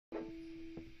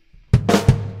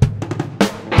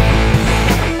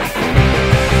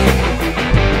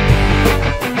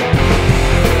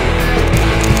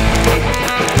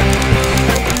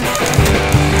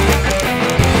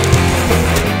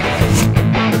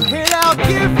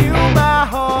give you my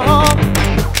heart,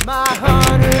 my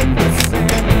 100%.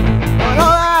 But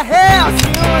all I have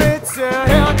in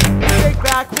return, take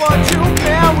back what you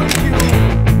meant when you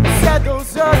said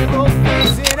those hurtful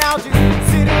things, and I'll just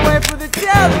sit and wait for the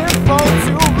telephone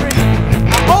to ring.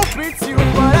 I hope it's you,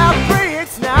 but I pray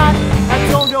it's not. I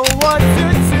don't know what to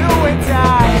do and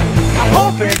I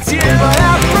hope it's you, but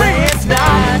I pray it's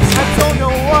not. I don't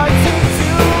know what to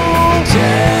do.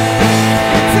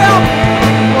 Tell me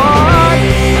what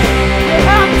you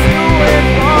have to wait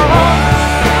for.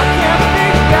 I can't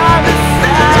figure this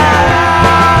out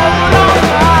on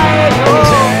my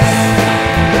own.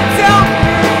 Tell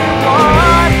me what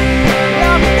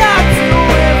I'm not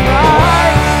doing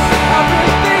right. I've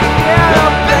been thinking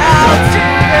about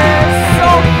you so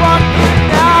fucking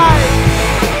nice.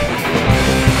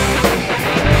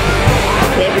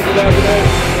 Thank you for that today.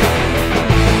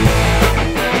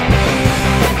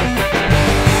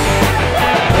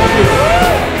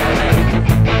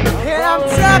 And I'm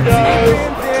trapped in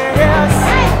this.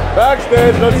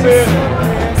 Backstage, let's see it.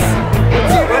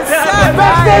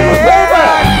 Backstage was over!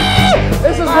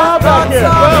 This is Rob back here.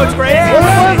 Whoa, it's great.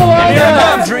 Where's the line at?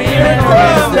 I'm dreaming.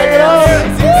 Take it out.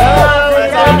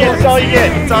 That's all you get.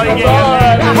 That's all you get.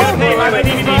 Alright. I have a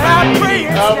DVD.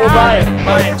 We'll buy it.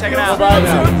 Buy it. Check it out. We'll buy it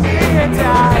now.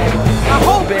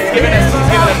 He's giving us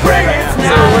bread right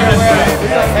now.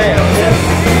 Hey.